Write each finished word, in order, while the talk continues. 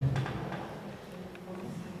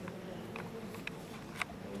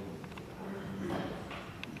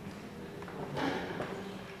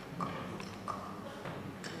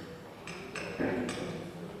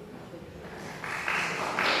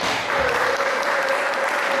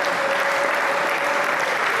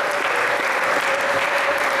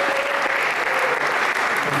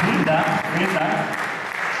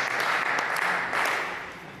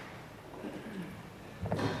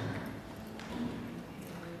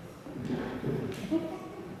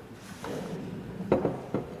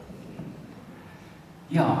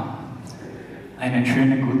Ja, einen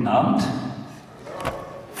schönen guten Abend.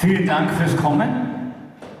 Vielen Dank fürs Kommen.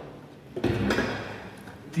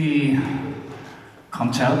 Die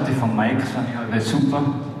Konzerte von Mike sind ja alle super.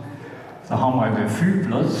 Da haben wir alle viel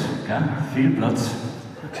Platz, gell? Viel Platz.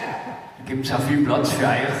 Da gibt es auch viel Platz für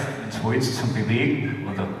euch, wenn es wollt, zum Bewegen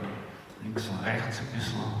oder links und rechts ein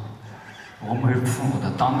bisschen rumhüpfen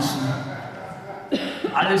oder tanzen.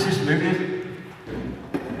 Alles ist möglich.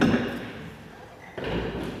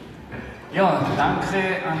 Ja,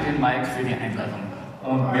 danke an den Mike für die Einladung.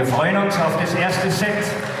 Und wir freuen uns auf das erste Set.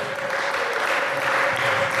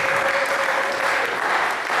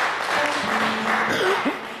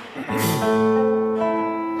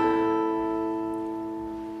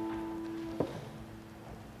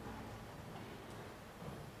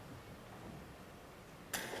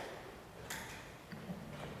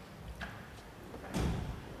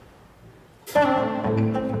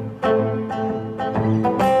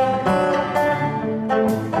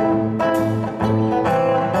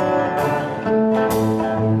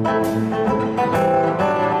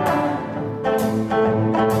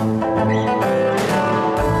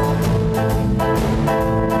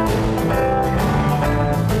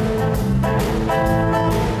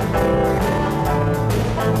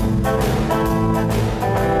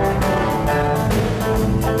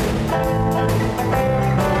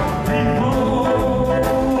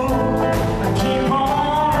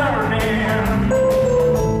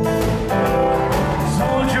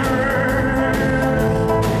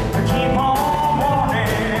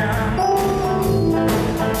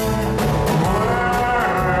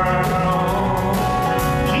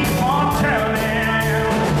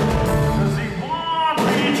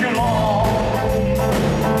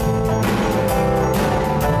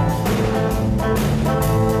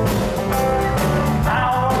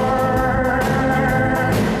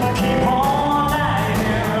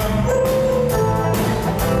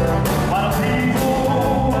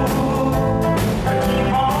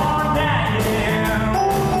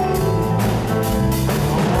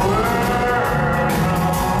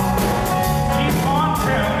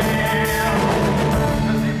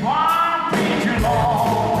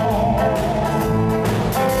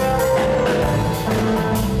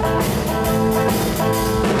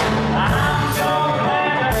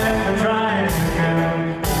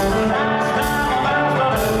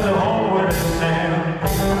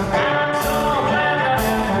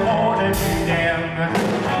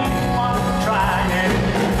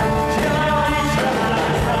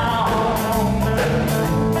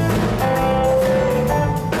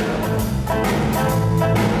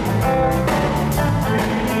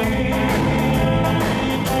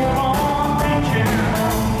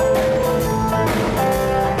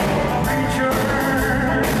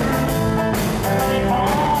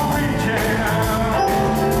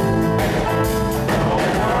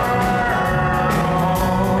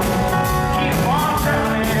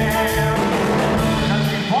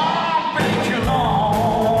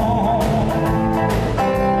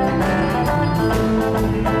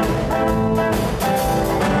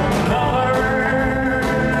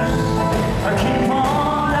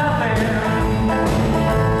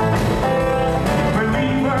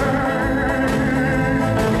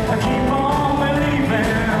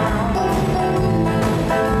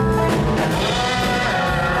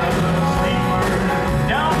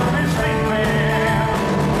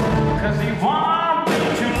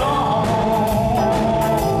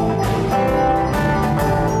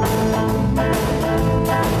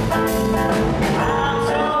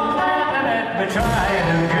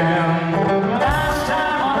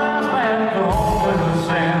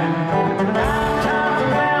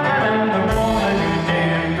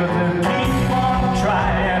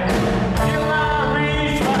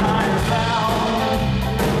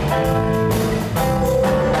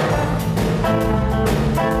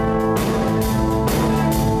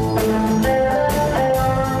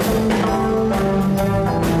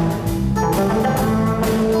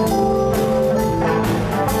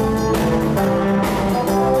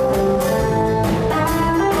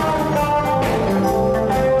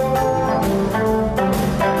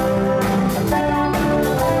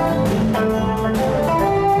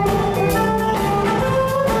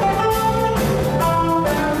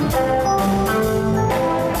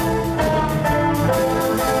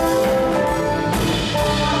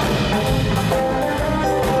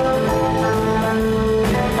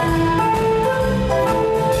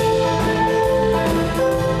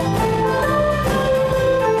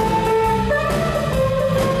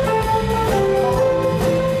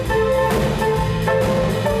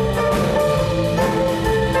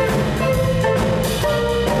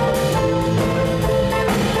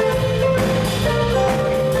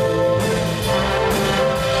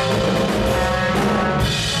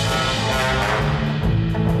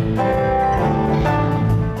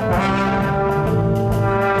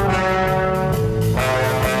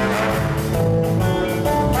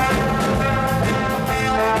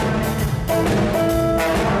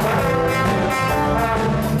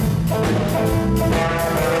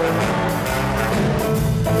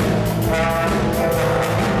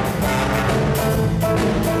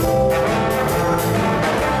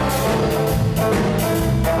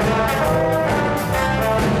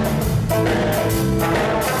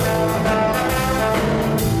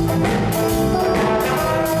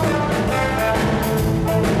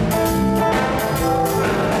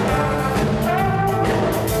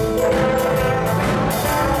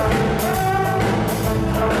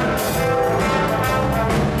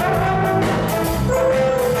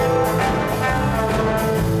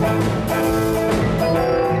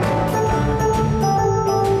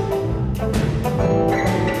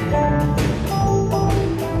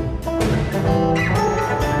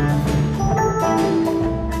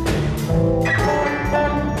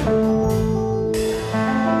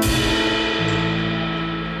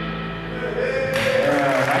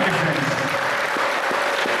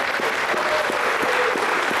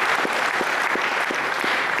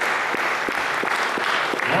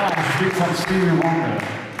 ein Stück von Stevie Wonder.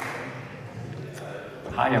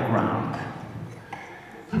 Higher Ground.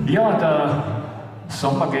 Ja, der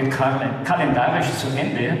Sommer geht kalendarisch zu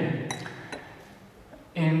Ende.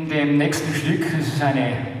 In dem nächsten Stück, das ist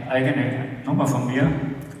eine eigene Nummer von mir,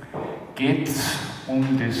 geht es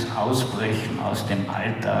um das Ausbrechen aus dem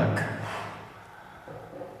Alltag.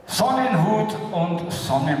 Sonnenhut und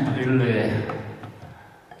Sonnenbrille,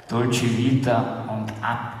 Dolce Vita und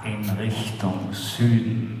ab in Richtung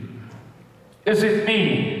Süden. Is it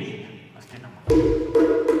me? Was ist die Nummer?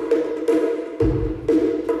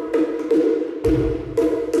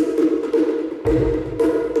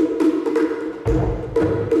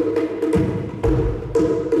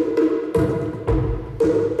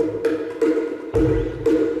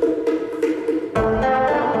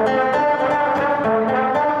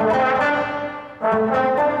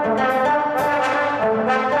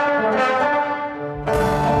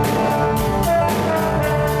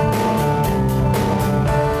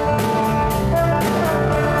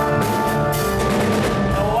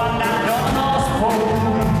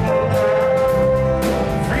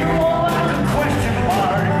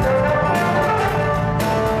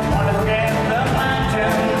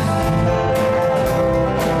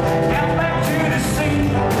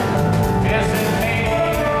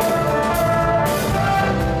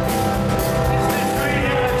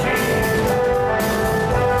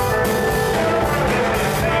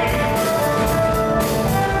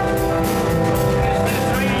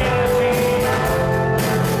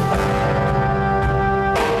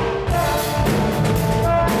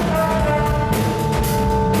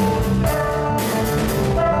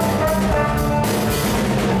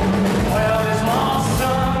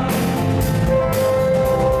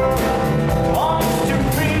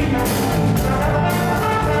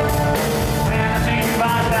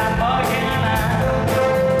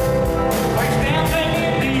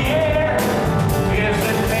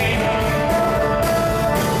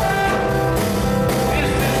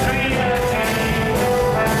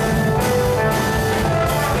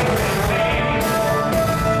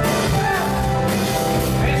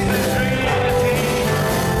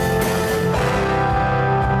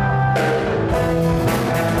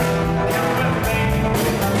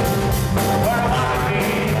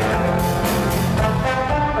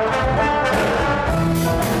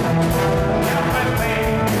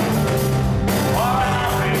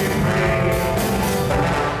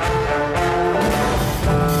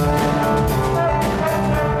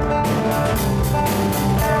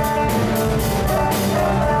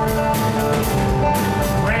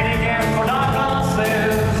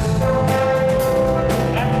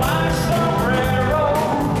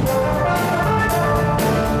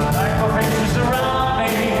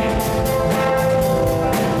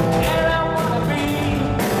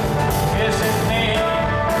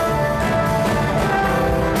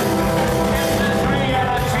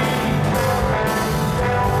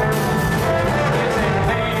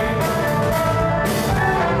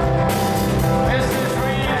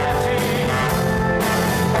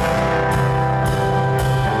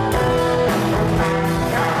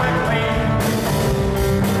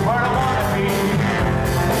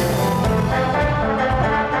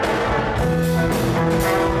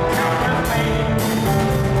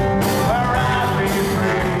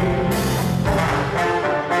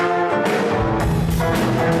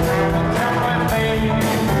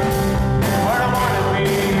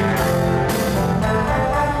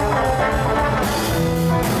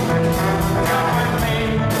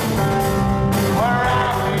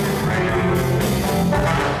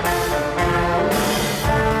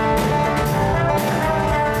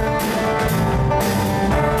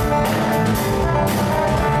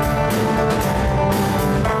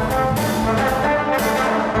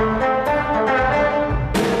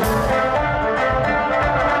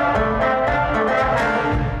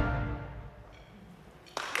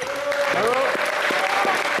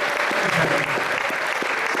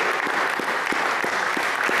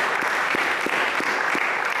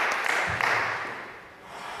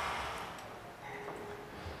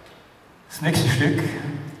 Das nächste Stück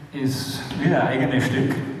ist wieder ein eigenes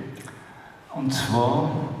Stück. Und zwar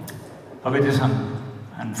habe ich das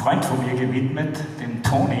einem Freund von mir gewidmet, dem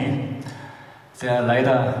Toni, der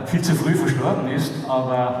leider viel zu früh verstorben ist.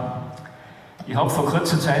 Aber ich habe vor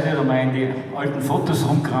kurzer Zeit wieder mal in die alten Fotos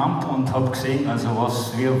rumgekramt und habe gesehen, also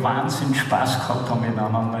was wir Wahnsinn Spaß gehabt haben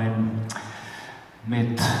miteinander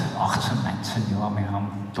mit 18, 19 Jahren. Wir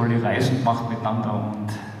haben tolle Reisen gemacht miteinander und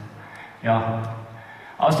ja,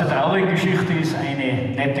 aus der traurigen Geschichte ist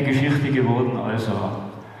eine nette Geschichte geworden. Also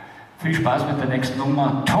viel Spaß mit der nächsten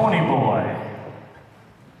Nummer, Tony Boy.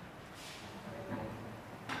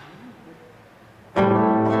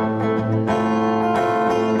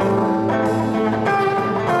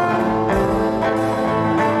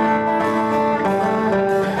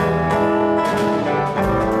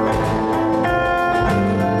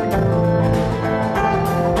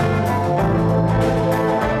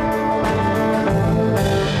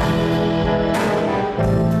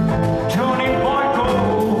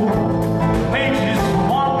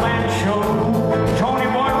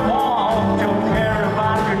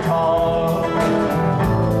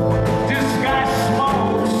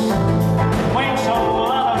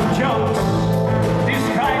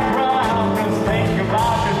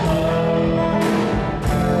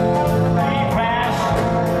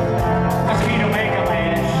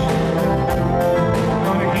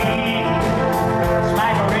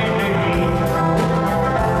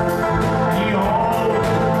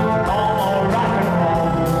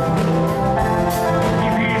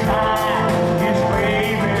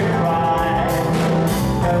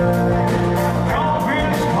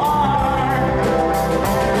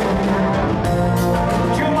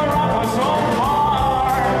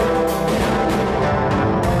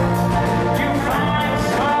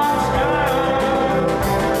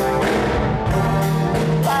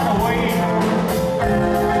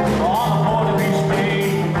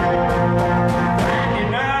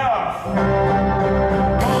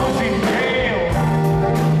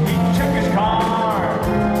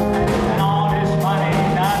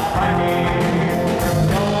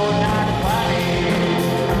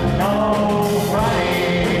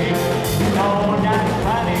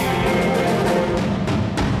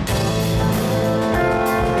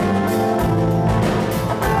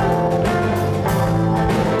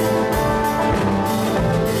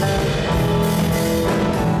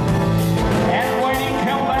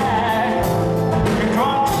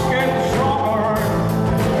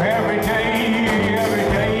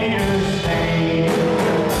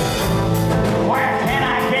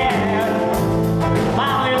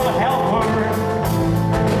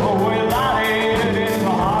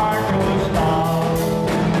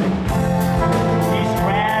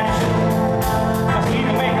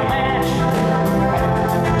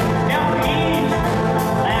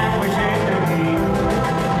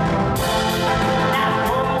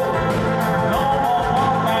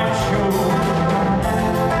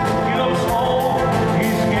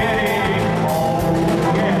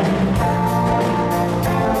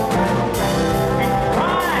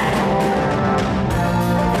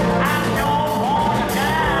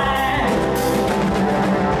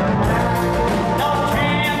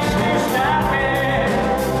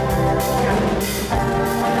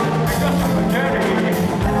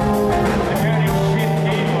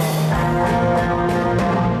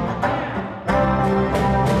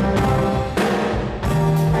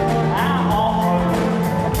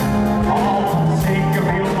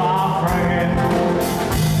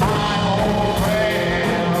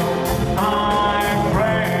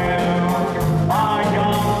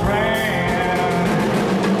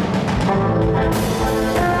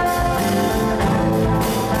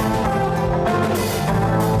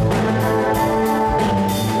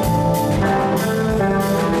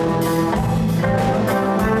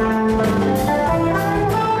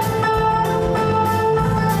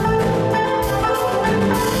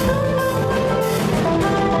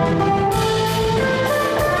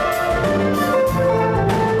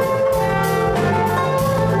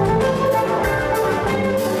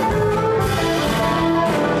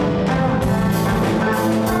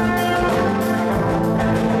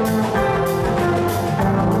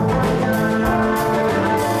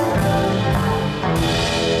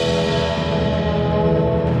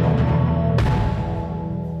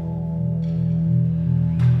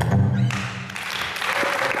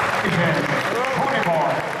 Dankeschön.